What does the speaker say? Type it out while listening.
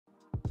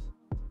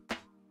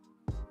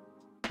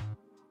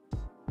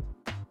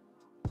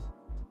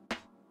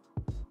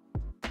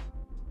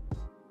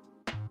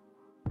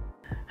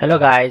Hello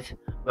guys,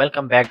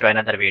 welcome back to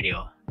another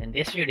video. In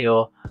this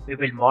video, we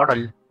will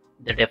model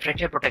the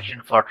differential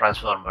protection for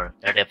transformer,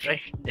 the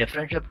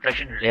differential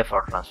protection relay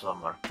for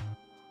transformer.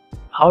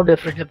 How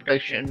differential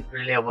protection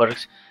relay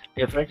works?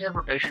 Differential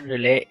protection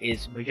relay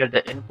is measure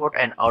the input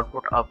and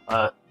output of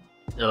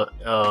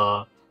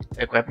the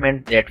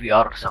equipment that we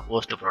are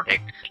supposed to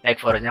protect. Like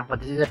for example,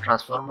 this is a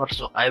transformer,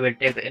 so I will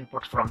take the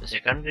inputs from the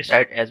secondary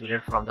side as well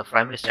as from the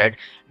primary side,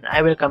 and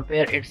I will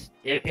compare its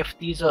if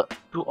these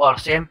two are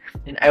same,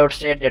 then I would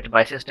say that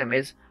my system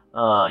is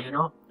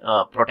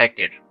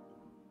protected.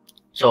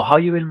 So how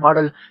you will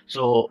model?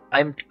 So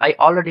I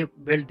already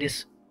built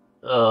this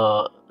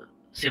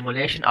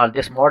simulation or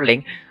this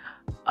modeling.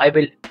 I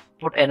will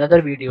put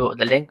another video,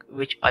 the link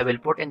which I will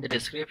put in the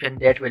description,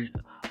 that will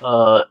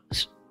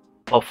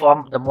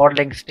perform the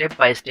modeling step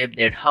by step,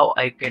 that how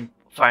I can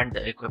find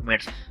the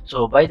equipments.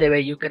 So by the way,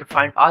 you can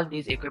find all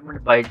these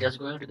equipment by just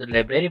going to the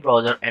library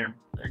browser and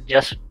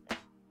just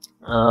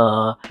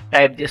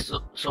type this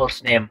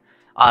source name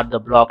or the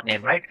block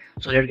name, right?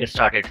 So let's get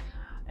started.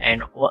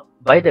 And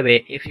by the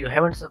way, if you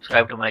haven't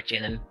subscribed to my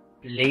channel,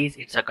 please,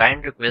 it's a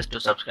kind request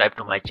to subscribe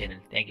to my channel.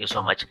 Thank you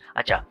so much.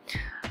 Acha,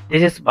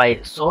 this is my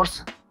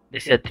source.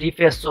 This is a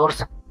three-phase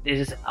source.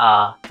 This is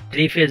a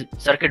three-phase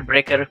circuit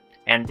breaker,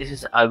 and this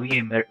is a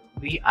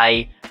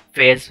VI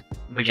phase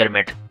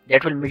measurement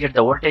that will measure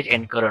the voltage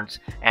and currents.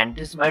 And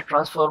this is my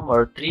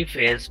transformer,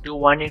 three-phase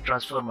two-winding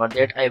transformer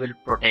that I will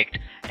protect.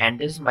 And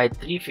this is my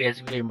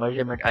three-phase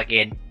measurement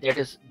again,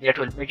 that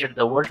will measure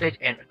the voltage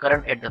and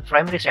current at the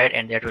primary side,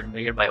 and that will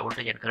measure by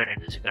voltage and current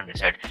at the secondary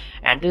side.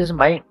 And this is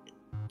my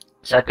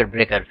circuit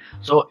breaker,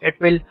 so it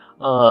will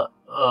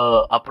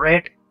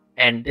operate,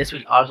 and this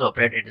will also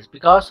operate. It is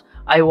because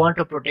I want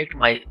to protect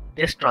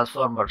this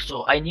transformer,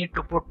 so I need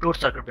to put two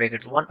circuit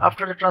breakers, one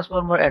after the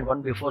transformer and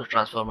one before the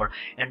transformer.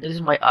 And this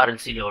is my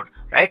RLC load,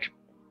 right?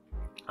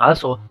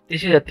 Also,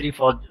 this is a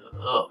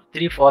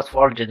three-phase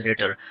fault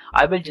generator.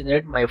 I will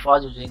generate my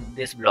fault using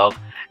this block.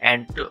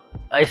 And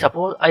I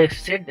suppose I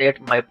said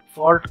that my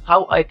fault,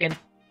 how I can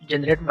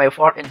generate my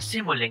fault in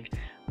Simulink.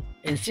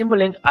 In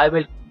Simulink, I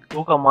will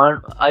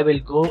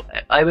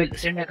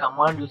send a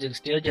command using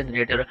state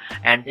generator,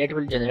 and that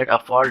will generate a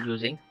fault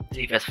using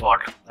three-phase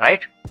fault,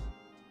 right?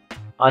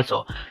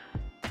 Also,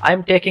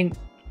 I'm measuring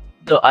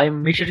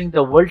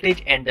the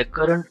voltage and the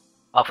current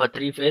of a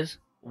three-phase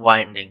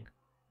winding.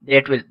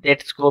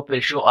 That scope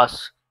will show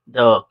us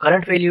the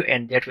current value,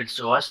 and that will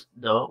show us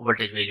the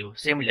voltage value.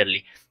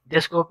 Similarly,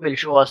 this scope will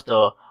show us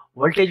the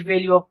voltage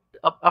value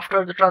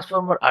after the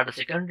transformer, or the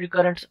secondary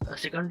current,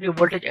 secondary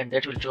voltage, and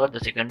that will show us the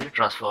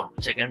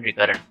secondary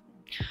current.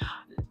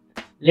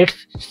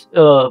 Let's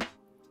go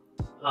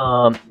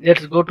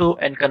to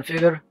and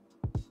configure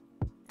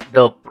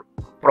the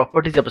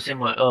properties of a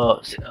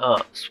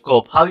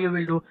scope. How you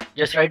will do?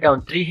 Just write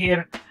down 3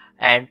 here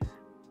and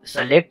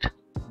select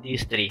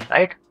these 3,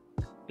 right?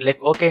 Click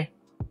OK.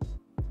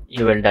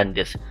 You will done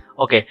this.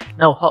 Okay,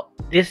 now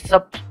this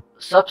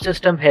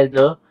subsystem has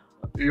the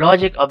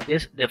logic of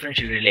this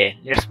differential relay.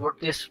 Let's put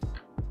this.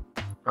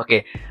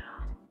 Okay,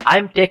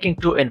 I'm taking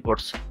two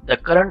inputs, the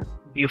current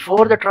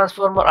before the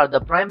transformer, or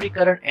the primary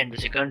current and the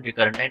secondary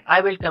current, and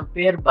I will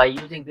compare by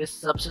using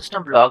this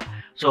subsystem block.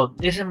 So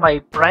this is my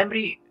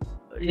primary,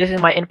 this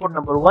is my input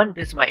number 1,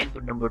 this is my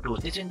input number 2,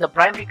 this is the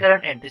primary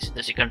current, and this is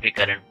the secondary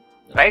current,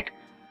 right?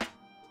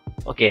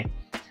 Okay,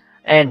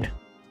 and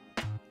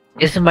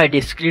this is my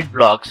discrete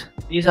blocks.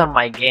 These are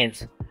my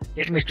gains.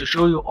 Let me to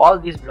show you all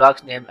these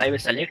blocks name. I will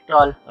select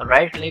all,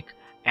 right click,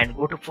 and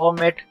go to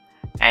format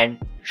and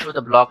show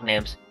the block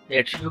names,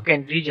 that you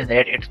can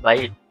regenerate it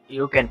by,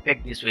 you can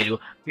pick this value.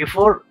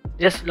 Before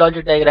this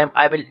logic diagram,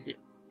 I will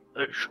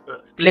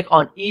click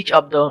on each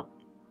of the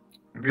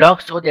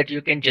blocks so that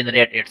you can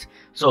generate it.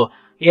 So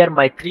here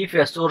my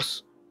three-phase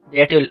source,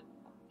 that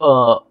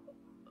will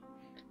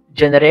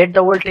generate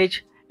the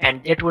voltage,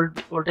 and that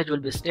voltage will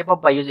be step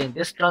up by using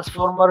this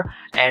transformer,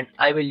 and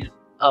I will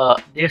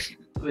this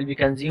will be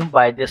consumed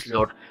by this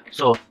load.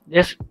 So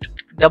just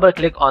double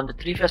click on the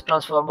three-phase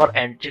transformer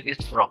and check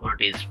its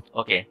properties.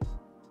 Okay,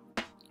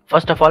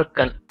 first of all,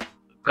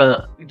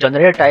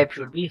 generator type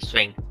should be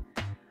swing.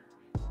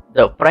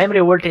 The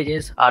primary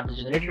voltages are the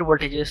generated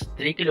voltages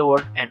 3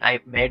 kV, and I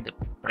made the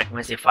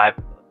frequency 5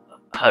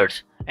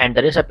 Hz, and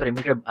the rest of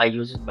parameter I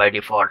use it by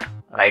default,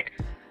 right?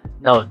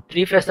 Now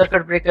three-phase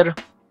circuit breaker,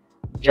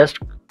 just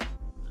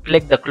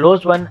click the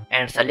closed one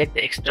and select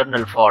the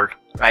external fault,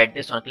 right?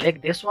 This one,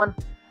 click this one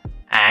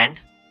and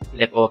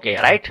click OK,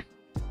 right?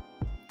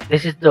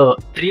 This is the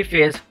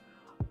three-phase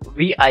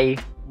VI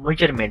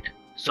measurement,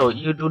 so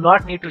you do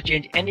not need to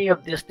change any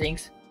of these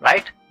things,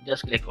 right?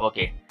 Just click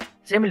OK.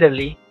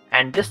 Similarly,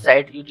 and this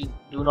side you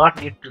do not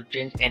need to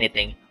change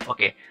anything.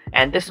 Okay,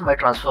 and this is my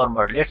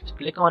transformer. Let's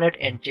click on it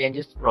and change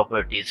its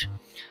properties.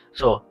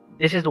 So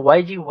this is the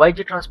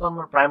YG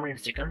transformer, primary and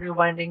secondary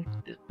winding.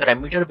 The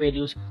parameter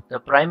values, the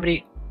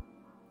primary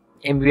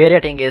MVA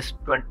rating is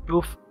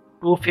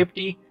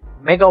 250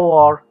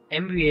 megawatt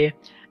MVA,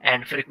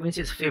 and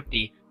frequency is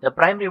 50. The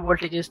primary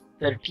voltage is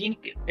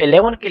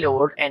 11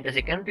 kilovolt, and the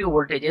secondary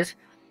voltage is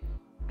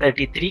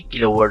 33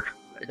 kilovolt.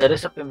 The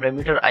rest of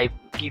parameter I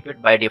keep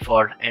it by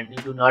default, and you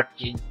do not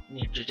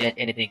need to change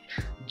anything.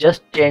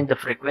 Just change the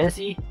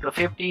frequency to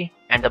 50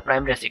 and the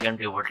primary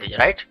secondary voltage,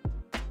 right?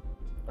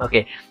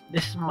 Okay,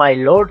 this is my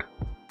load.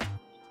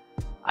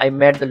 I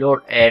made the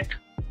load at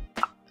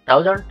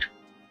 1000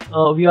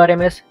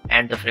 VRMS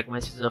and the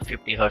frequency is of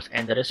 50 Hz,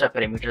 and the rest of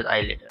parameters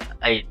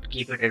I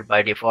keep it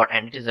by default,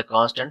 and it is a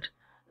constant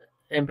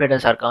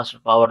impedance or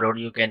constant power load.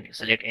 You can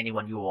select any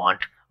one you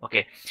want.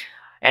 Okay,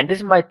 and this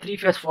is my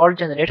 3-phase fault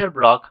generator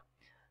block.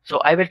 So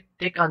I will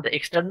take on the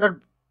external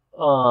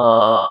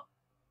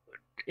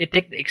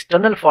take the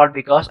external fault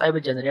because I will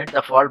generate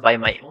the fault by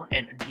my own,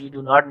 and you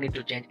do not need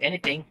to change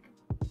anything.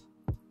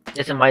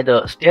 This is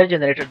the state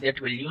generator that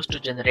will use to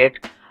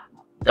generate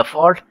the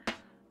fault.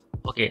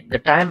 Okay, the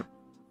time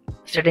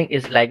setting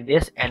is like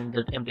this, and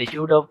the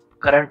amplitude of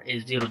current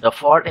is 0. The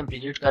fault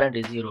amplitude current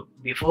is 0.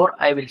 Before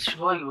I will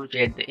show you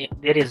that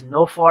there is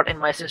no fault in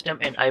my system,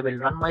 and I will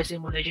run my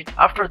simulation.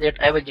 After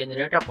that I will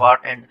generate a fault,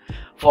 and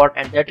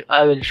that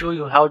I will show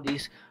you how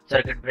these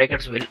circuit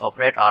breakers will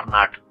operate or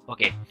not.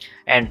 Okay,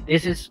 and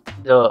this is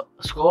the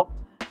scope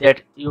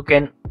that you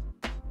can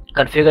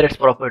configure its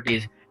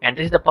properties, and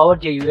this is the power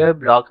GUI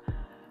block.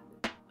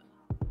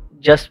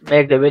 Just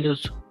make the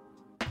values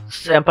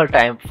sample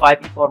time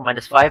 5 e power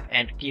minus 5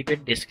 and keep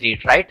it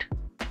discrete, right?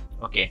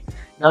 Okay,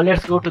 now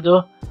let's go to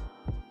the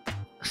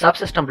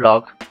subsystem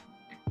block.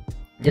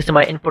 This is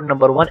my input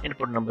number 1,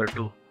 input number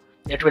 2.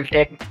 That will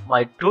take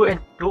my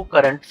two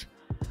currents,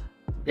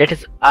 that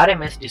is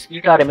RMS,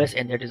 discrete RMS,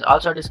 and that is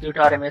also discrete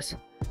RMS.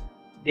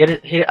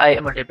 Here I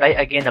multiply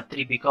again of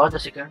 3 because the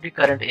secondary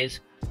current is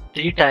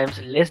 3 times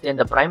less than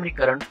the primary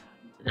current.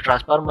 The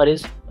transformer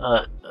is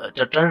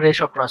the turn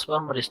ratio of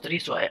transformer is 3,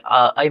 so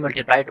I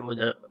multiply it with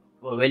the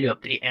value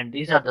of 3, and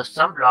these are the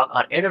sum block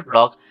or adder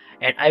block,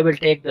 and I will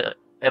take the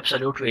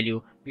absolute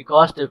value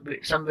because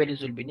some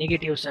values will be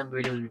negative, some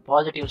values will be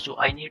positive, so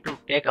I need to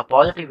take a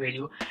positive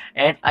value,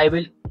 and I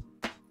will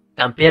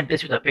compare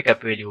this with a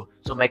pickup value.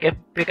 So my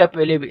pickup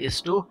value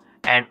is 2,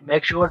 and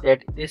make sure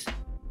that this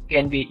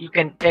can be, you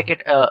can take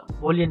it a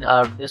boolean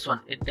or this one,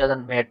 it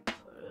doesn't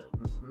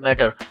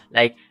matter.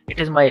 Like, it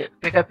is my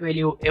pickup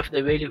value. If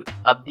the value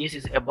of this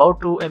is about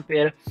 2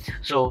 ampere,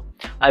 so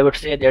I would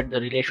say that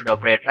the relay should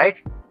operate, right?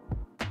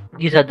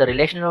 These are the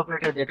relational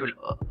operators that will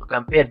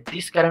compare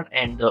this current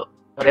and the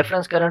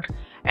reference current,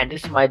 and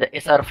this is the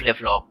SR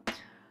flip-flop.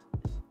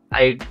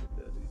 I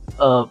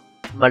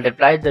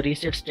multiply the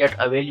reset state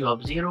a value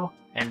of 0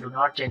 and do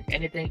not change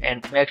anything,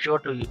 and make sure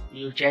to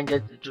you change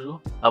it to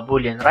a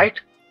boolean, right?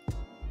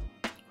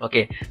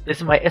 Okay, this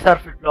is my SR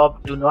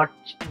flip-flop. Do not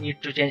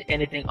need to change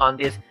anything on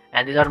this,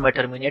 and these are my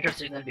terminator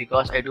signal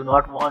because I do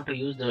not want to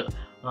use the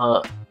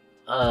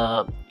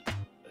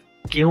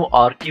Q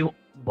or Q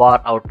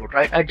bar output,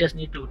 right? I just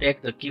need to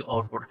take the Q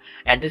output,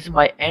 and this is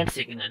my AND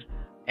signal,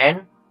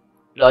 AND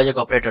logic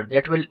operator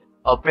that will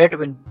operate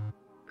when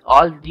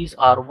all these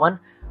are 1,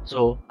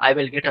 so I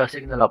will get a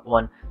signal of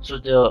 1. So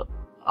the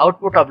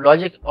output of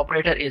logic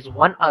operator is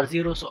 1 or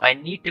 0, so I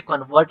need to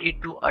convert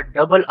it to a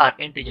double or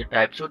integer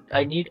type. So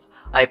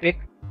I pick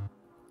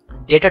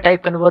data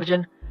type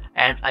conversion,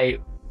 and I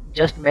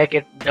just make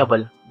it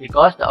double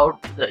because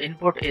the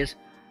input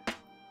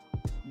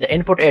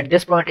at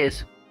this point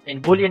is in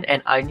boolean,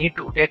 and I need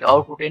to take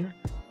output in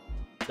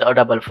the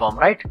double form,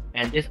 right?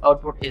 And this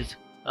output is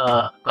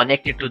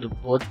connected to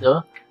both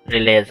the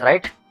relays,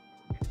 right?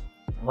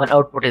 One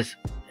output is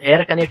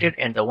here connected,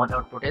 and the one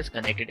output is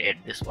connected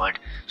at this point.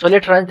 So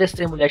let's run this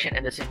simulation,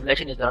 and the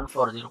simulation is run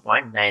for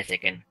 0.9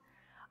 seconds.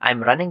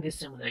 I'm running this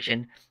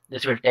simulation.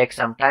 This will take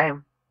some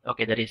time.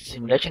 Okay, the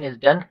simulation is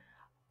done.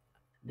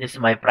 This is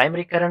my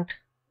primary current,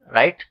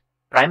 right?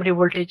 Primary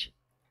voltage.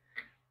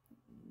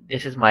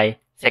 This is my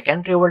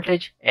secondary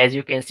voltage. As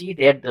you can see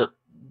that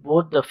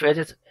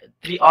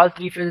all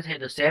three phases have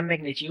the same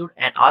magnitude,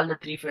 and all the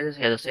 3 phases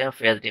have the same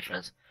phase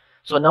difference.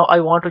 So now I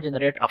want to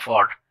generate a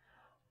fault.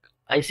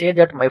 I say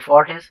that my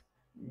fault is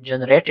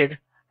generated,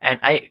 and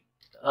I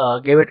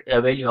give it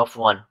a value of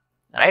 1,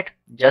 right?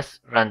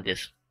 Just run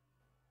this.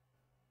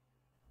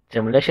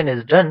 Simulation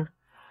is done.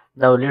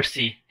 Now let's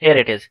see. Here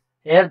it is.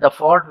 Here the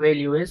fault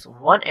value is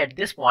 1 at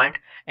this point,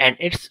 and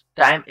its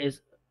time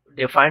is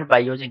defined by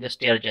using the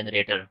state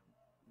generator.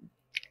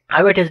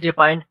 How it is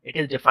defined? It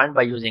is defined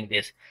by using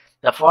this.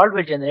 The fault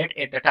will generate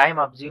at the time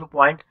of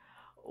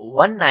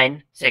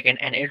 0.19 second,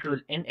 and it will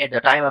end at the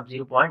time of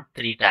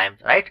 0.3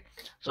 times, right?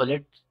 So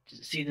let's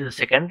see the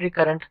secondary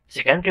current,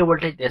 secondary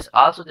voltage. This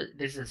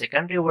is a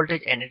secondary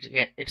voltage, and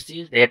it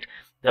sees that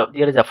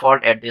there is a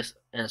fault at this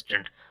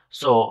instant.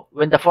 So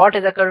when the fault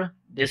is occurred,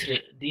 this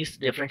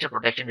differential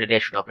protection relay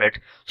should operate.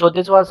 So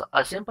this was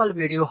a simple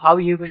video how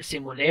you will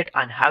simulate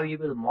and how you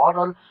will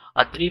model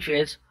a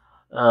 3-phase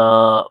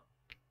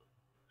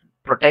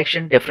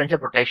differential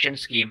protection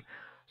scheme.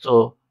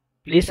 So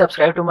please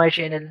subscribe to my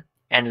channel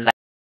and like